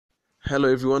Hello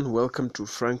everyone, welcome to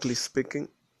Frankly Speaking.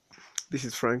 This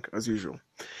is Frank as usual.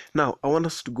 Now, I want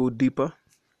us to go deeper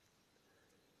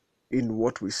in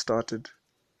what we started.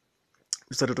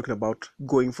 We started talking about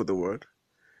going for the word,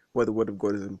 why the word of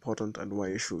God is important and why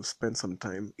you should spend some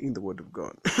time in the word of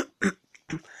God.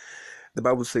 The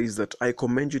Bible says that I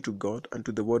commend you to God and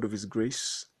to the word of his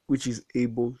grace, which is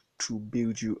able to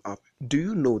build you up. Do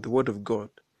you know the word of God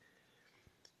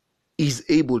is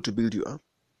able to build you up?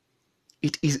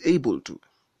 It is able to.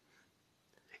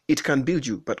 It can build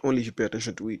you, but only if you pay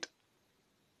attention to it.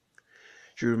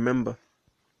 You remember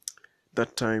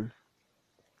that time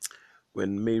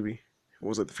when Mary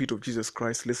was at the feet of Jesus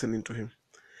Christ listening to him,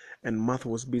 and Martha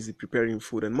was busy preparing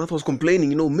food, and Martha was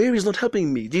complaining, Mary is not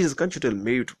helping me. Jesus, can't you tell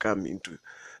Mary to come into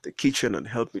the kitchen and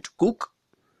help me to cook?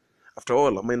 After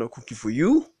all, am I not cooking for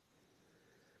you?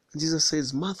 And Jesus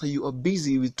says, Martha, you are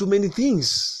busy with too many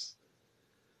things.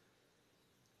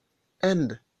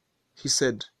 And he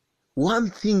said,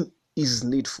 one thing is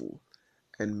needful,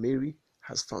 and Mary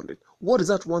has found it. What is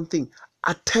that one thing?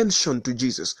 Attention to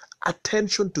Jesus,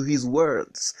 attention to his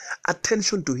words,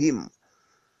 attention to him.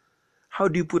 How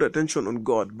do you put attention on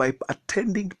God? By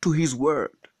attending to his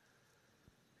word.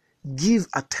 Give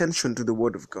attention to the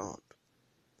word of God.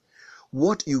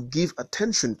 What you give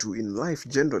attention to in life,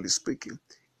 generally speaking,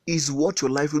 is what your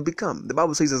life will become. The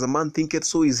Bible says, as a man thinketh,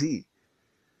 so is he.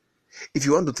 If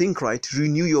you want to think right,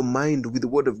 renew your mind with the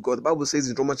word of God. The Bible says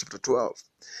in Romans chapter 12,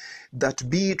 that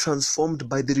be transformed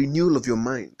by the renewal of your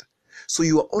mind. So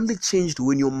you are only changed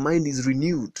when your mind is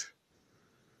renewed,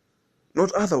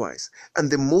 not otherwise. And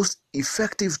the most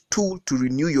effective tool to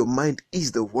renew your mind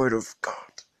is the word of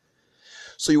God.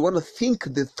 So you want to think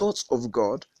the thoughts of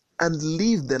God and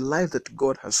live the life that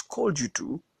God has called you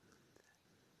to,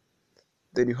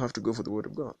 then you have to go for the word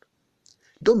of God.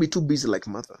 Don't be too busy like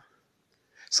Martha.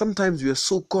 Sometimes we are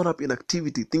so caught up in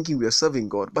activity thinking we are serving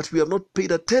God, but we have not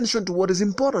paid attention to what is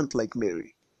important like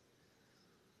Mary.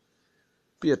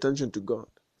 Pay attention to God.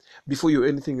 Before you're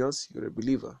anything else, you're a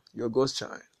believer. You're God's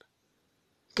child.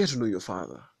 Get to know your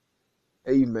Father.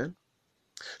 Amen.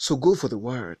 So go for the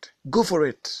word. Go for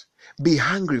it. Be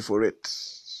hungry for it.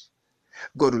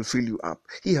 God will fill you up.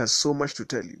 He has so much to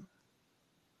tell you.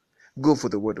 Go for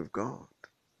the word of God.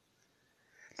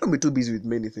 Don't be too busy with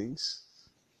many things.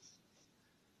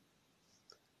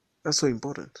 That's so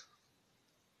important.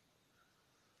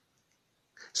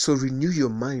 So renew your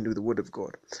mind with the word of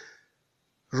God.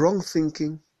 Wrong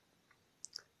thinking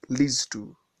leads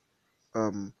to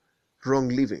wrong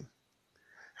living.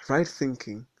 Right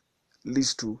thinking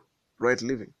leads to right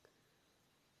living.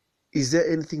 Is there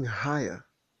anything higher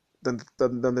than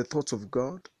the thoughts of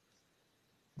God?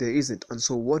 There isn't. And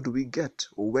so what do we get,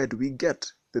 or where do we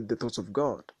get the thoughts of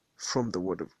God? From the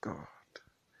word of God.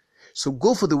 So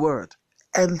go for the word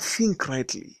and think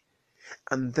rightly,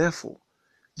 and therefore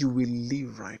you will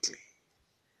live rightly.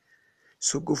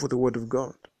 So go for the word of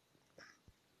God.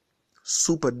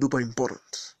 Super duper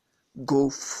important. Go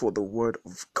for the word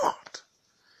of God.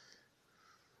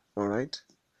 All right.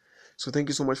 So thank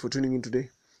you so much for tuning in today.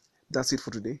 That's it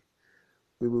for today.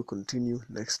 We will continue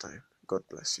next time. God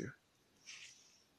bless you.